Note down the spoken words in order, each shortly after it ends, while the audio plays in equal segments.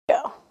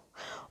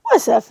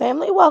What's up,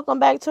 family? Welcome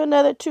back to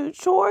another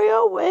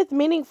tutorial with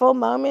Meaningful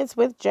Moments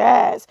with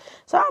Jazz.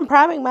 So I'm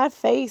priming my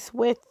face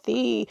with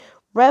the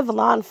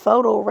Revlon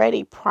Photo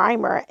Ready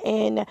Primer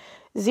in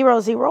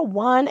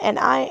 001, and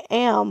I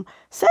am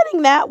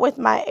setting that with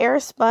my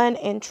Airspun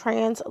in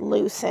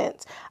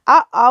Translucent.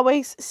 I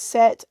always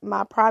set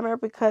my primer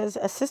because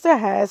a sister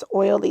has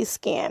oily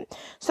skin.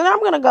 So now I'm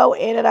going to go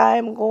in and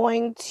I'm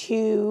going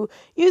to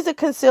use the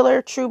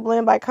concealer True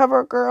Blend by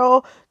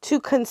CoverGirl to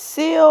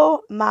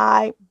conceal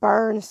my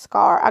burn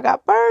scar. I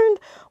got burned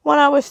when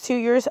I was 2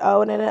 years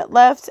old and it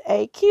left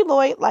a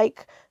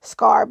keloid-like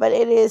scar, but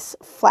it is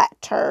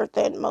flatter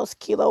than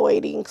most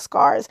keloiding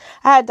scars.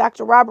 I had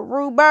Dr. Robert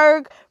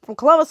Ruberg from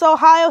Columbus,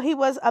 Ohio. He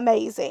was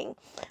amazing.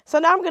 So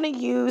now I'm going to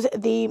use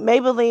the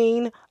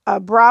Maybelline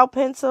brow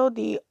pencil,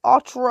 the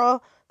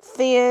Ultra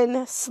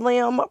Thin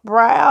Slim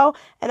Brow,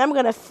 and I'm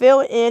going to fill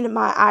in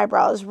my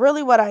eyebrows.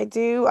 Really what I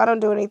do, I don't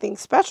do anything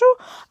special.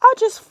 I'll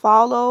just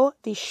follow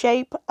the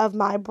shape of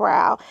my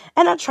brow,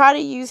 and I try to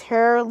use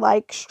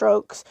hair-like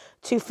strokes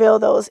to fill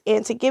those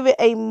in to give it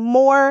a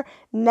more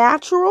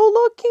natural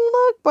looking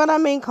look. But I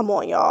mean, come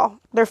on, y'all.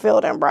 They're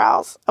filled in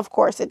brows. Of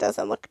course, it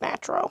doesn't look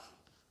natural.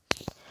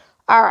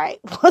 All right,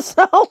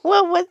 so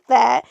with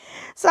that,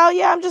 so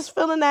yeah, I'm just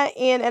filling that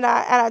in, and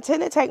I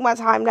tend to take my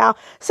time. Now,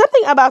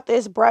 something about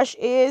this brush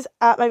is,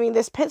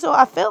 this pencil,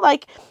 I feel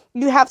like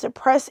you have to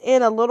press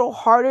in a little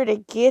harder to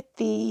get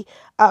the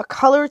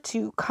color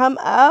to come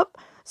up.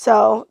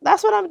 So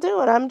that's what I'm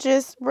doing. I'm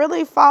just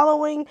really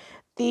following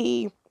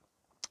the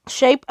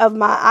shape of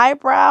my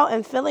eyebrow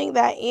and filling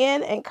that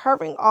in and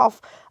curving off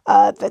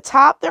the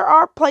top. There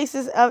are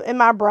places in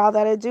my brow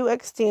that I do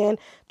extend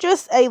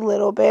just a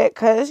little bit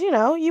because, you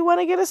know, you want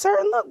to get a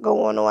certain look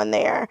going on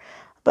there.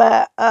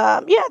 But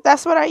yeah,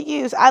 that's what I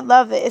use. I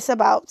love it. It's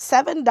about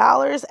 $7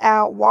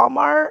 at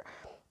Walmart.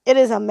 It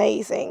is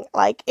amazing.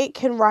 Like, it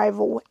can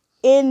rival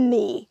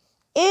any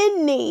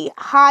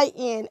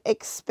high-end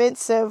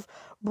expensive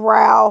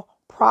brow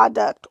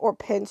product or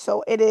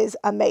pencil. It is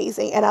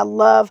amazing, and I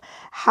love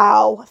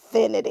how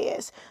thin it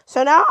is.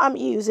 So now I'm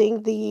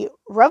using the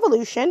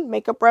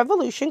Makeup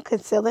Revolution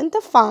Conceal and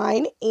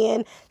Define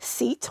in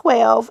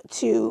C12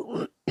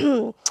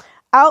 to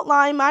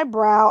outline my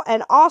brow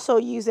and also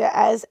use it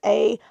as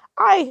a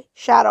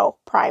eyeshadow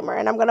primer,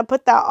 and I'm going to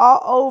put that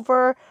all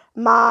over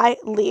my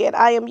lid.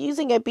 I am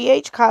using a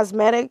BH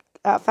Cosmetic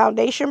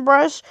foundation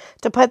brush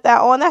to put that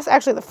on. That's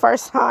actually the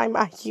first time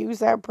I use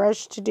that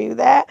brush to do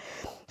that.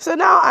 So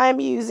now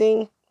I'm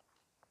using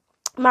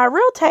my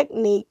Real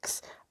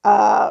Techniques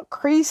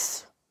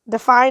crease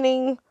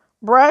defining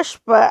brush,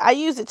 but I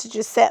use it to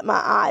just set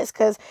my eyes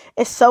because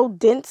it's so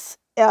dense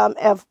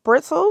of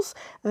bristles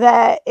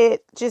that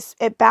it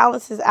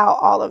balances out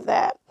all of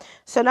that.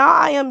 So now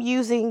I am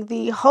using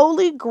the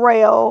Holy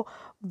Grail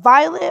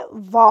Violet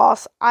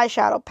Voss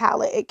eyeshadow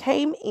palette. It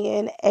came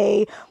in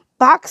a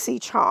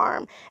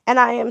BoxyCharm, and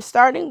I am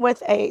starting with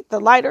the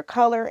lighter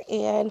color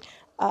and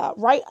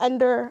right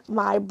under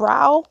my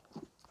brow,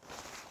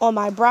 on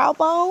my brow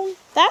bone.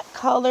 That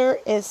color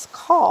is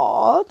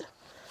called,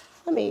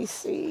 let me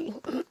see,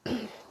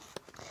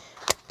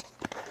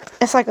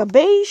 it's like a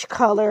beige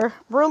color,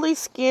 really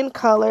skin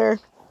color,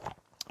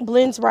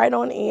 blends right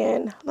on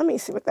in. Let me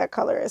see what that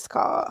color is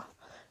called.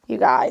 You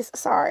guys,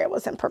 sorry, I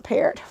wasn't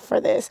prepared for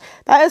this.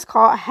 That is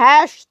called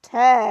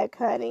Hashtag,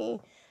 honey.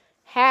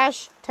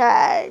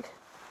 Hashtag.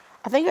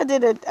 I think I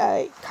did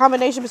a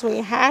combination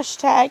between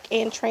Hashtag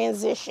and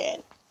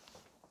Transition.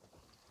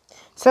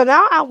 So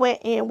now I went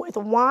in with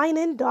Wine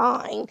and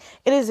Dine.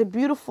 It is a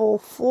beautiful,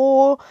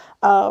 full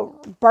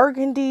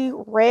burgundy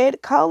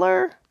red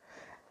color.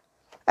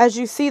 As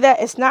you see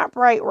that, it's not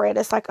bright red.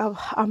 It's like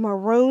a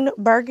maroon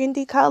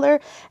burgundy color.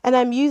 And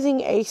I'm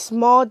using a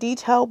small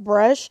detail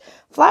brush,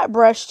 flat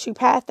brush, to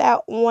pat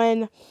that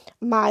on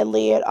my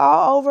lid,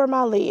 all over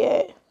my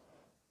lid.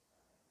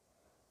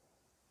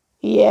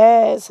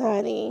 Yes,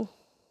 honey.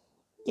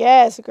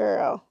 Yes,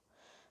 girl.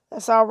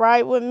 That's all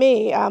right with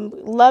me. I'm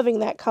loving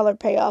that color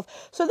payoff.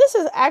 So this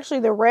is actually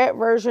the red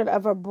version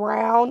of a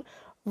brown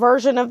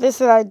version of this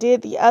that I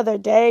did the other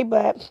day.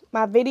 But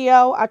my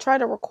video, I tried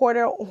to record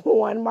it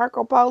on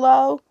Marco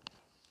Polo.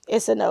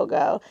 It's a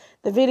no-go.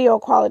 The video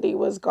quality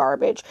was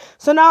garbage.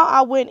 So now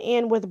I went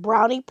in with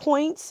brownie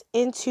points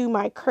into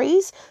my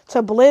crease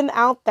to blend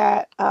out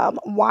that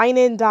Wine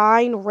and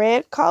Dine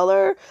red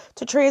color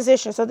to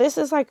transition. So this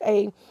is like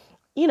a,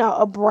 you know,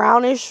 a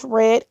brownish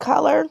red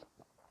color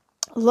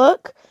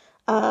look.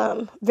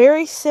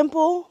 Very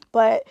simple,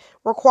 but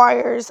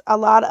requires a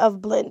lot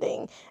of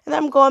blending. And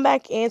I'm going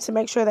back in to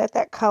make sure that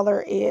that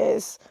color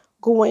is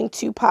going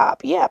to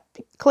pop. Yep,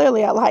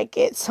 clearly I like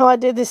it. So I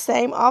did the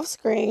same off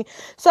screen.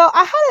 So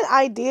I had an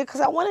idea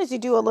because I wanted to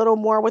do a little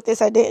more with this.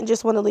 I didn't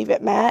just want to leave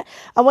it matte.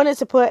 I wanted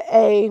to put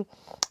a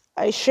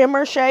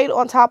shimmer shade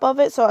on top of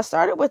it. So I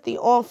started with the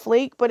On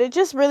Fleek, but it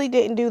just really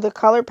didn't do the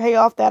color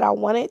payoff that I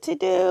wanted to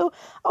do.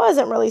 I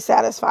wasn't really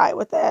satisfied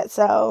with that.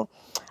 So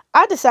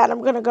I decided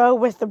I'm going to go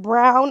with the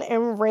brown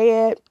and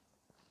red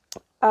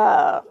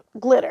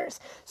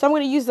glitters. So I'm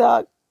going to use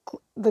the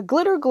the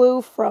glitter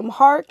glue from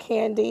Hard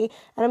Candy,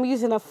 and I'm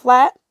using a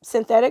flat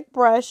synthetic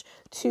brush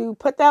to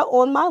put that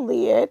on my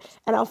lid,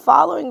 and I'm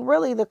following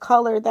really the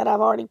color that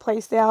I've already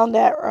placed down,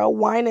 that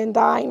Wine and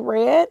Dine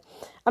red.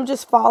 I'm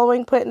just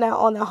following, putting that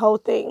on the whole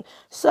thing.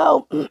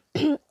 So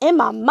in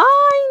my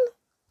mind,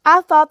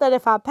 I thought that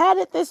if I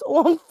patted this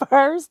on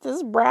first,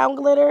 this brown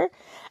glitter,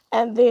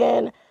 and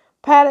then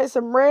patted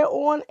some red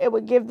on, it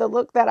would give the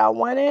look that I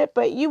wanted.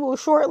 But you will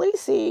shortly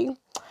see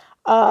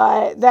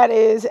that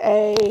is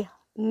a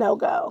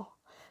no-go.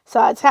 So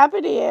I tap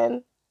it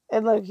in,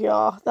 and look,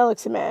 y'all, that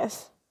looks a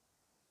mess.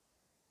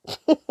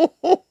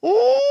 That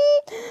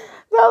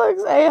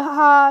looks a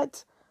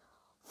hot,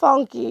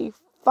 funky,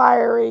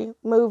 fiery,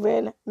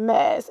 moving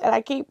mess. And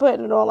I keep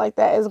putting it on like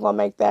that. It's going to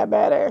make that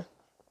better.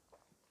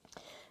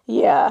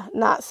 Yeah,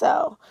 not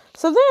so.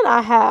 So then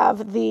I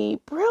have the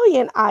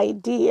brilliant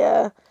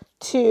idea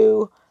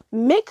to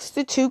mix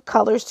the two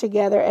colors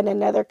together in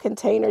another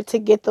container to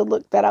get the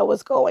look that I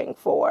was going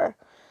for.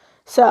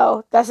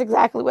 So that's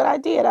exactly what I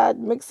did. I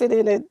mixed it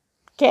in a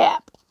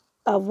cap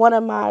of one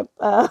of my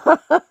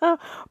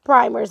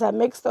primers. I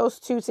mixed those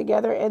two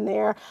together in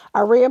there.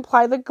 I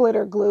reapplied the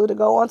glitter glue to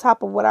go on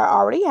top of what I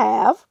already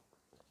have.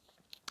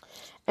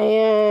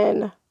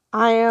 And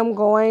I am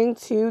going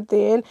to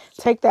then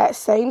take that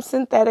same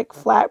synthetic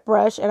flat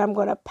brush, and I'm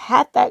going to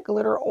pat that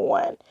glitter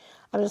on.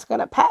 I'm just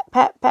going to pat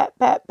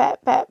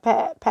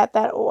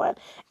that on.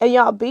 And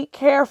y'all be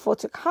careful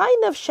to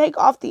kind of shake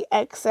off the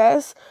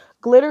excess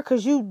glitter,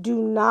 because you do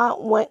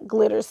not want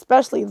glitter,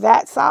 especially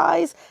that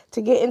size,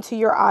 to get into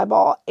your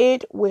eyeball.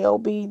 It will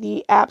be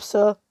the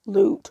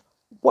absolute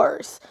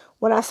worst.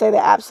 When I say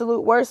the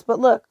absolute worst, but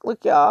look,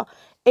 y'all,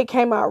 it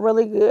came out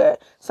really good.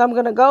 So I'm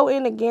going to go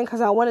in again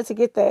because I wanted to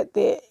get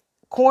the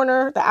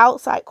corner, the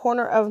outside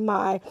corner of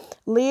my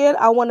lid.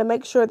 I want to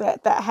make sure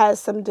that that has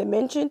some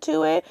dimension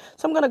to it.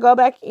 So I'm going to go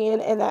back in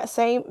that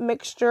same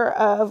mixture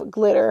of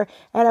glitter,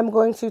 and I'm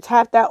going to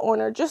tap that on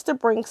her just to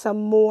bring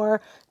some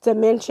more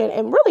dimension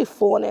and really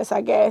fullness,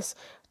 I guess,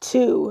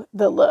 to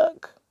the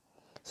look.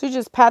 So you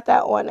just pat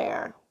that on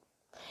there.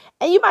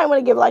 And you might want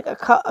to give like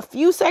a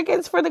few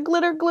seconds for the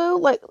glitter glue.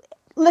 Like,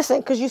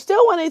 listen, because you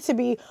still want it to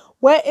be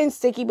wet and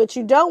sticky, but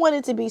you don't want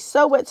it to be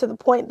so wet to the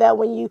point that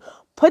when you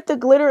put the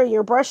glitter in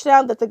your brush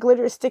down, that the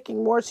glitter is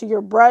sticking more to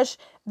your brush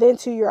than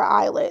to your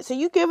eyelid. So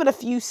you give it a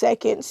few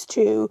seconds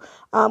to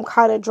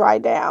kind of dry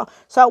down.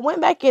 So I went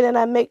back in and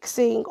I'm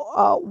mixing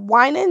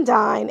Wine and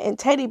Dine and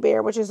Teddy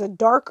Bear, which is a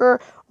darker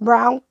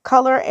brown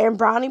color, and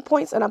brownie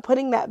points, and I'm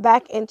putting that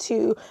back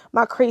into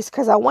my crease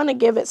because I want to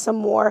give it some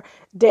more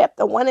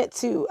depth. I want it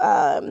to,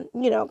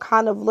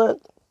 kind of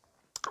look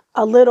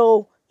a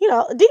little,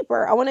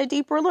 deeper. I want a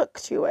deeper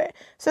look to it.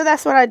 So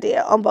that's what I did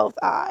on both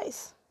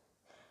eyes.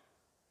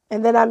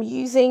 And then I'm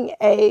using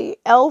a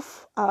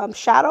e.l.f.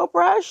 shadow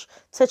brush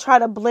to try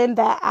to blend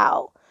that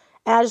out.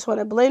 And I just want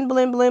to blend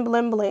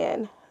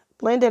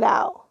it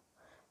out.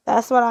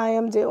 That's what I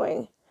am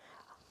doing.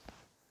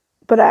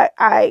 But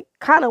I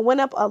kind of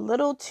went up a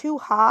little too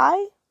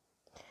high.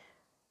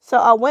 So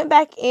I went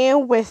back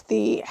in with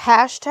the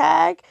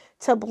hashtag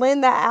to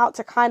blend that out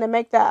to kind of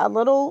make that a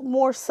little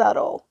more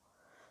subtle.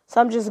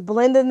 So I'm just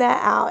blending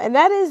that out. And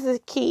that is the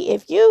key.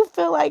 If you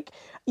feel like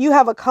you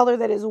have a color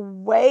that is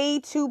way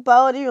too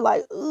bold, you're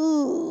like,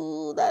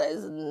 ooh, that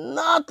is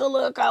not the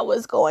look I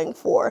was going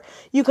for,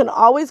 you can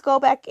always go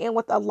back in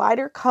with a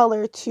lighter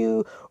color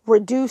to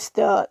reduce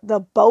the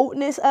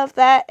boldness of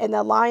that and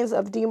the lines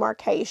of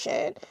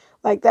demarcation.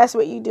 Like, that's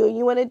what you do.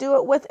 You want to do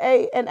it with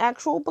an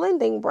actual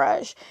blending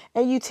brush.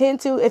 And you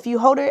tend to, if you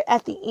hold it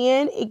at the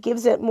end, it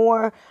gives it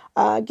more,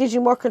 gives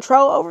you more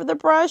control over the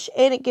brush,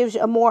 and it gives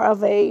you more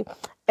of a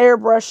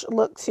airbrush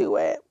look to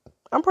it.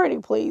 I'm pretty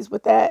pleased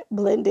with that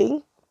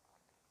blending.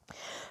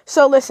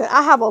 So listen,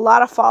 I have a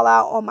lot of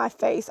fallout on my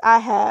face. I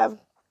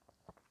have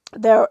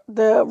the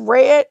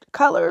red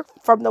color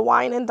from the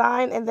Wine and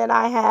Dine, and then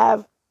I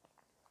have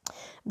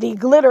the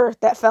glitter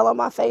that fell on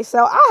my face.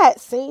 So I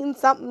had seen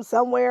something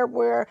somewhere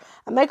where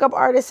a makeup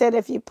artist said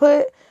if you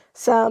put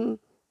some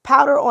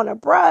powder on a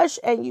brush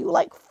and you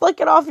like flick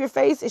it off your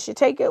face, it should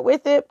take it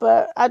with it.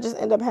 But I just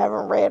end up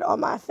having red on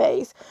my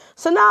face.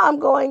 So now I'm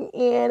going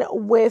in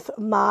with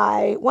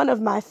one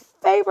of my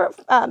favorite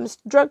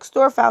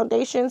drugstore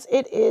foundations.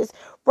 It is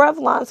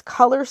Revlon's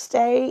Color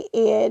Stay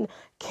in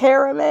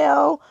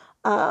Caramel.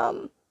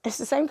 It's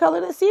the same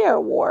color that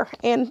Sierra wore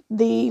in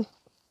the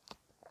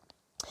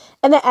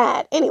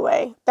ad.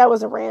 Anyway, that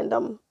was a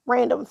random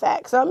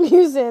fact. So I'm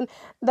using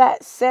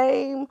that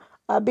same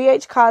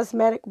BH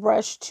Cosmetic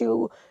brush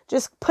to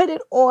just put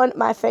it on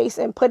my face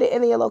and put it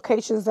in the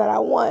locations that I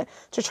want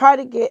to try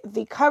to get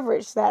the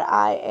coverage that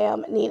I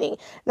am needing.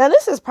 Now,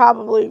 this is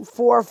probably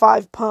 4 or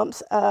 5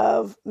 pumps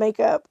of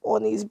makeup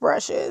on these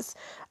brushes.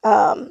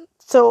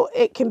 So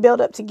it can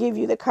build up to give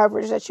you the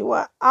coverage that you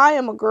want. I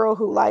am a girl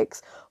who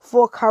likes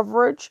full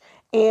coverage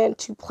and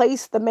to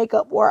place the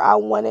makeup where I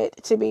want it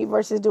to be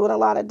versus doing a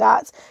lot of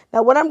dots.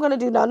 Now, what I'm going to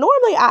do now,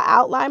 normally I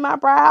outline my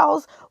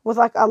brows with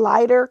like a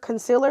lighter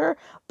concealer,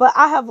 but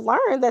I have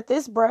learned that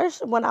this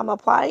brush, when I'm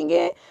applying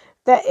it,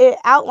 that it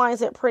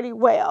outlines it pretty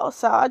well.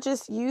 So I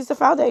just use the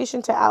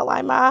foundation to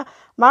outline my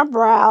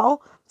brow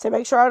to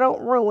make sure I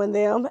don't ruin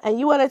them. And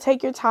you want to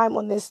take your time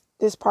on this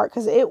part,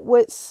 because it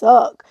would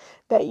suck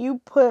that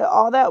you put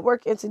all that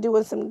work into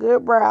doing some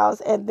good brows,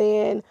 and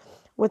then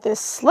with a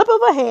slip of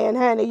a hand,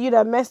 honey, you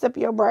done messed up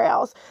your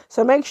brows.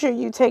 So make sure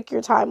you take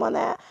your time on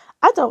that.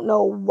 I don't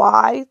know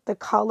why the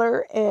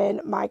color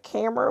in my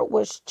camera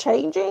was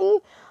changing.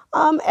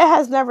 It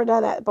has never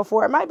done that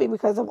before. It might be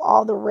because of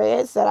all the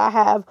reds that I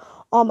have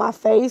on my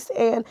face.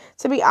 And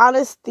to be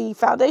honest, the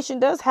foundation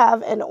does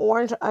have an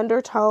orange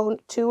undertone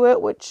to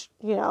it, which,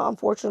 you know,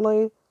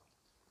 unfortunately,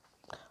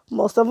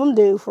 most of them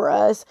do for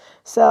us.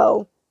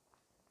 So,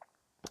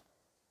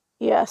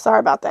 yeah, sorry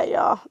about that,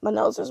 y'all. My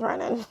nose is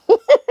running.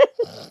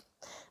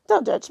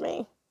 Don't judge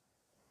me.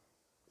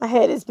 My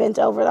head is bent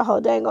over the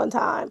whole dang on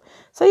time.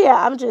 So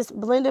yeah, I'm just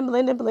blending.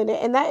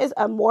 And that is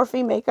a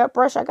Morphe makeup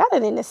brush. I got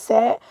it in a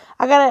set.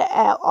 I got it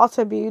at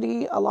Ulta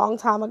Beauty a long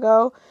time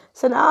ago.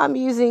 So now I'm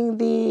using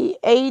the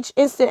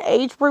Instant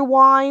Age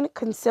Rewind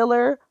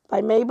Concealer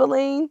by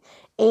Maybelline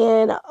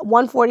in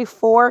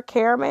 144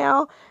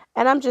 Caramel.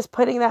 And I'm just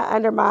putting that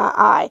under my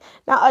eye.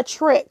 Now, a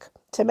trick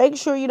to make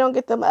sure you don't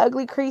get them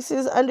ugly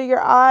creases under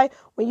your eye.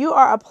 When you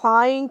are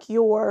applying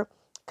your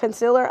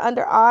concealer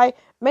under eye,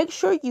 make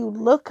sure you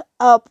look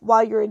up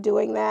while you're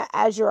doing that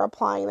as you're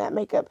applying that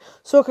makeup,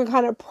 so it can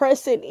kind of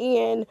press it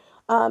in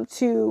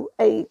to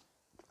a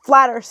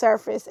flatter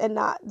surface and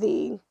not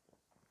the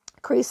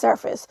crease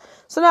surface.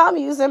 So now I'm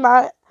using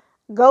my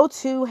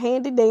go-to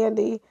handy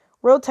dandy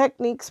Real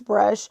Techniques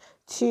brush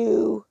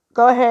to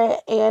go ahead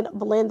and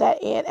blend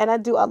that in. And I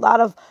do a lot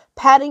of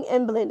patting,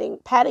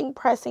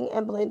 pressing,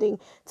 and blending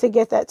to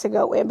get that to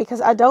go in,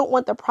 because I don't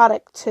want the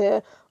product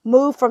to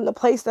move from the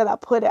place that I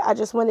put it. I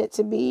just want it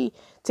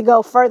to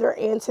go further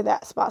into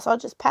that spot. So I'll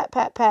just pat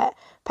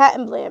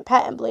and blend.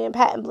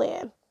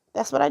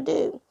 That's what I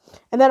do.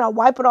 And then I'll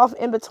wipe it off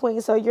in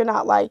between, so you're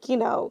not like, you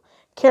know,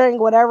 carrying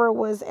whatever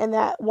was in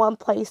that one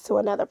place to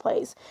another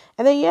place.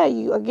 And then, yeah,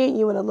 you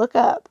want to look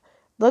up.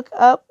 Look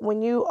up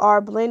when you are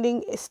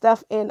blending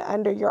stuff in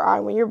under your eye.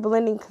 When you're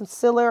blending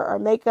concealer or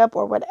makeup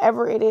or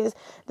whatever it is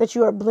that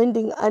you are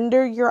blending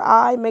under your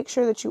eye, make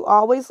sure that you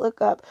always look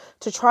up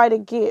to try to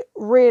get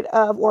rid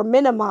of or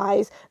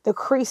minimize the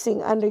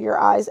creasing under your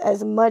eyes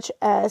as much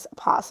as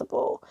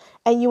possible.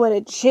 And you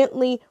want to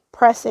gently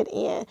press it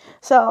in.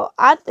 So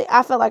I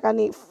feel like I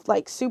need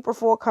like super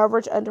full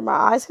coverage under my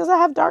eyes, because I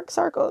have dark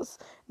circles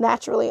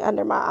naturally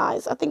under my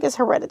eyes. I think it's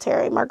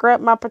hereditary.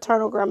 My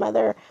paternal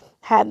grandmother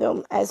had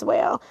them as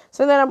well.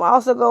 So then I'm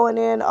also going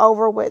in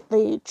over with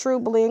the True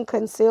Blend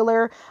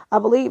concealer. I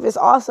believe it's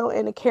also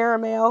in a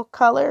caramel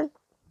color.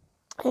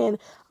 And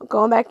I'm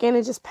going back in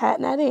and just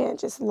patting that in.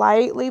 Just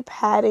lightly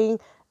patting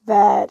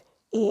that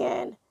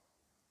in.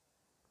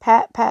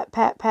 Pat.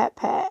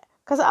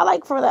 Because I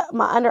like for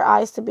my under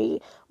eyes to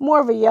be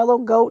more of a yellow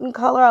golden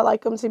color. I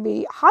like them to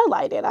be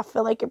highlighted. I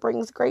feel like it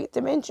brings great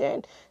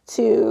dimension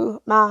to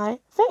my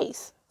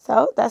face.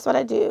 So that's what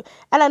I do.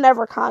 And I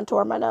never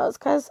contour my nose,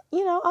 because,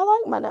 you know, I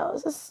like my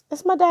nose.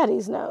 It's my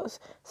daddy's nose.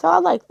 So I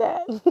like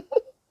that.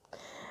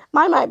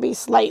 Mine might be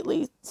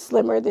slightly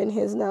slimmer than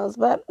his nose,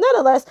 but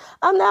nonetheless,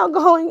 I'm now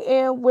going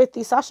in with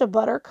the Sacha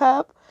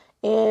Buttercup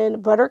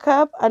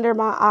under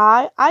my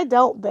eye. I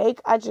don't bake.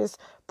 I just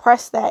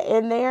press that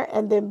in there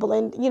and then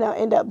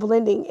end up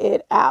blending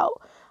it out.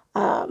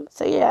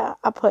 So yeah,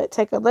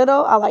 take a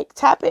little, I like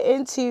tap it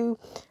into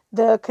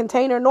the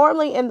container.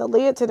 Normally in the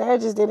lid, today I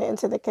just did it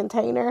into the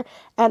container,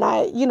 and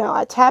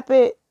I tap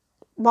it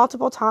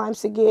multiple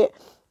times to get,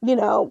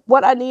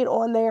 what I need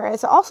on there. And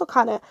to also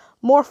kind of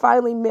more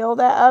finely mill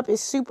that up.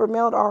 It's super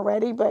milled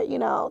already, but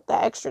the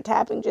extra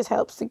tapping just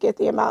helps to get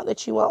the amount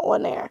that you want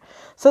on there.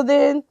 So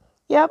then,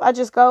 yep, I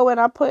just go and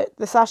I put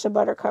the Sacha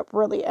Buttercup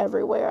really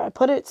everywhere. I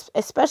put it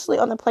especially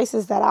on the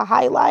places that I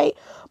highlight,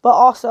 but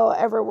also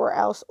everywhere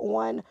else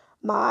on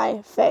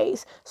my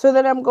face. So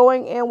then I'm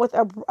going in with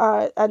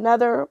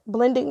another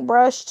blending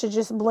brush to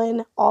just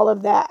blend all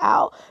of that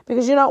out,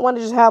 because you don't want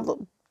to just have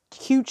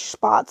huge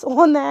spots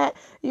on that.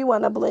 You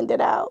want to blend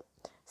it out.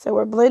 So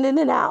we're blending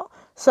it out.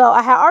 So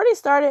I had already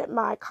started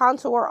my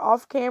contour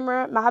off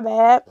camera. My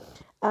bad.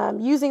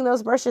 Using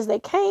those brushes, they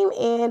came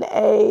in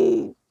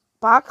a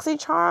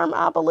BoxyCharm,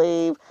 I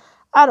believe.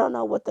 I don't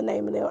know what the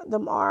name of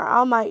them are.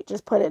 I might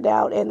just put it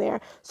down in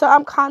there. So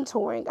I'm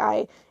contouring.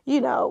 I,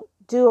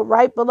 do it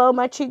right below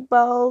my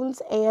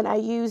cheekbones, and I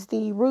use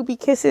the Ruby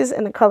Kisses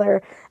in the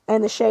color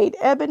and the shade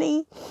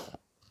Ebony.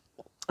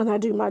 And I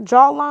do my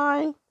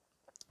jawline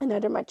and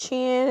under my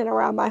chin and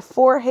around my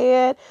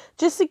forehead,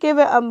 just to give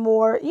it a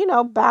more,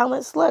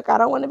 balanced look. I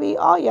don't want to be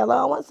all yellow.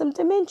 I want some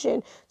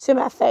dimension to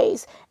my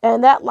face.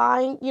 And that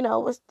line,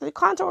 the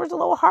contour is a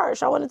little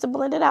harsh. I wanted to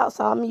blend it out.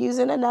 So I'm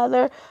using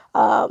another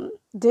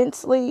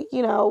densely,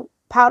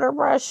 powder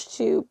brush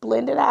to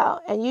blend it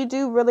out. And you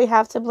do really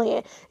have to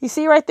blend. You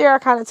see right there, I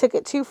kind of took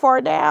it too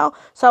far down.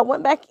 So I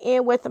went back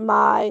in with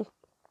my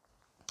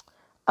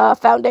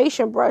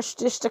foundation brush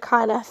just to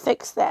kind of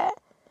fix that.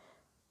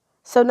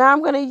 So now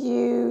I'm going to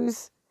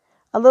use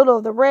a little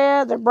of the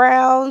red, the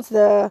browns,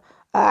 the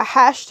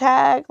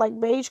hashtag like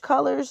beige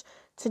colors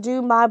to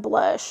do my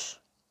blush.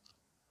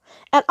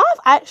 And I've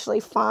actually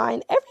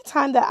find every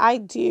time that I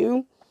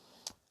do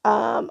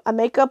a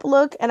makeup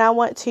look and I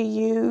want to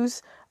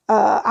use,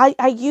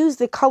 I use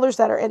the colors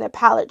that are in the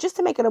palette just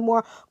to make it a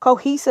more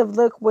cohesive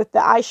look with the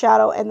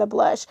eyeshadow and the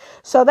blush.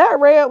 So that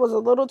red was a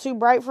little too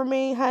bright for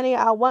me, honey.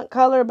 I want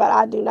color, but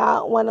I do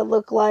not want to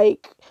look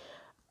like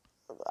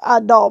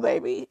a doll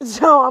baby.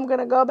 So I'm going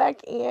to go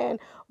back in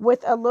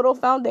with a little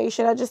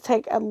foundation. I just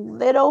take a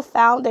little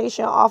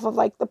foundation off of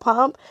like the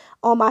pump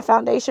on my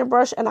foundation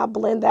brush and I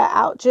blend that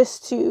out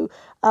just to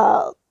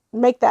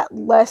make that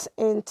less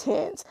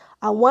intense.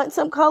 I want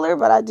some color,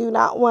 but I do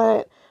not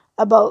want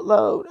a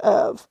boatload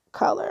of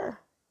color.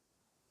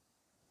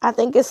 I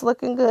think it's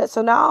looking good.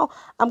 So now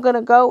I'm going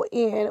to go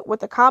in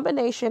with a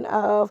combination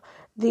of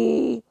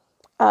the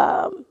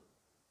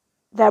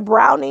that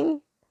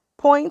browning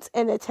points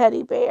and the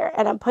teddy bear.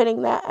 And I'm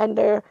putting that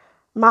under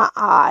my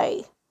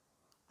eye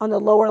on the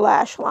lower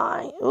lash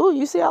line. Ooh,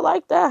 you see, I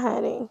like that,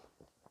 honey.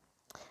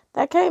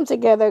 That came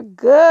together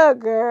good,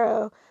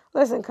 girl.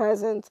 Listen,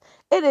 cousins,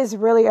 it is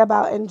really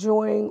about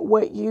enjoying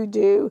what you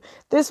do.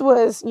 This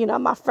was,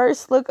 my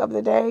first look of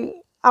the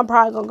day. I'm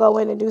probably going to go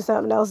in and do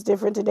something else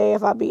different today,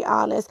 if I be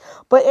honest.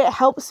 But it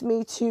helps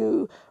me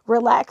to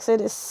relax.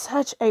 It is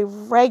such a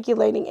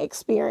regulating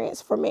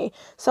experience for me.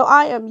 So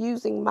I am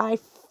using my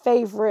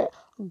favorite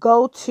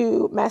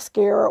go-to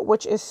mascara,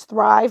 which is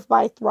Thrive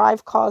by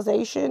Thrive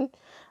Causation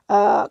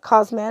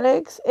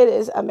Cosmetics. It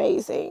is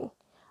amazing.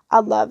 I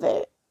love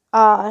it.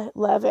 I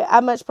love it.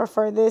 I much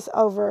prefer this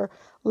over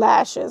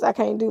lashes. I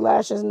can't do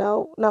lashes.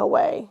 No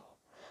way.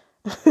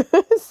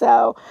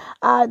 So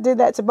I did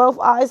that to both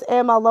eyes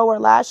and my lower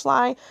lash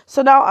line.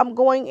 So now I'm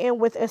going in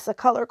with, it's a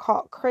color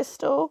called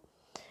Crystal.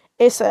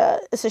 It's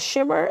a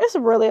shimmer. It's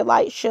a really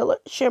light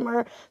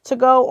shimmer to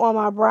go on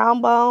my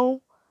brown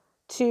bone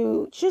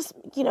to just,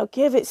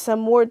 give it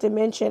some more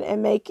dimension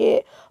and make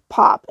it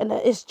pop. And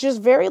it's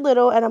just very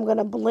little, and I'm going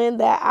to blend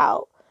that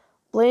out.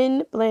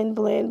 Blend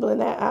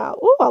that out.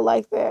 Ooh, I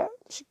like that.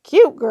 She's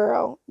cute,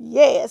 girl.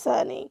 Yes,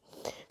 honey.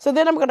 So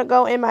then I'm going to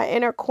go in my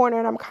inner corner,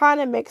 and I'm kind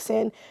of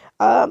mixing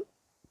 3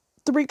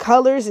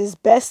 colors is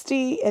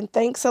Bestie and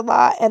Thanks a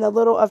Lot and a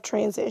little of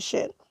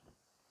Transition.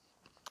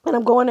 And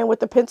I'm going in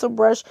with the pencil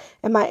brush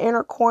in my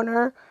inner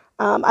corner.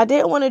 I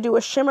didn't want to do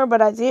a shimmer,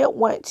 but I did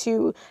want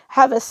to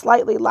have a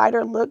slightly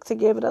lighter look to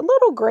give it a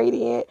little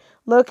gradient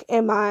look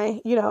in my,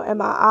 in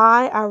my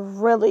eye. I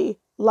really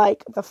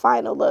like the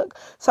final look.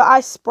 So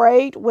I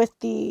sprayed with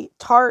the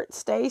Tarte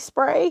Stay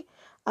Spray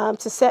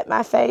to set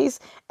my face.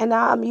 And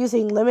now I'm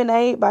using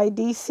Lemonade by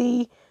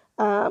DC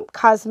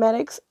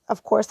Cosmetics.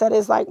 Of course, that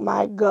is like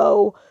my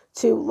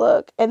go-to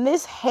look. And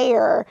this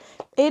hair,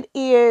 it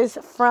is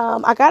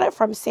I got it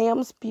from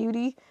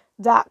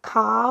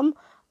samsbeauty.com.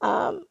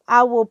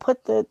 I will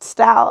put the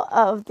style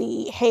of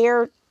the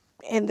hair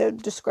in the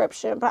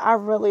description, but I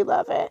really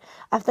love it.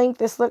 I think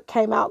this look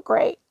came out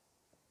great.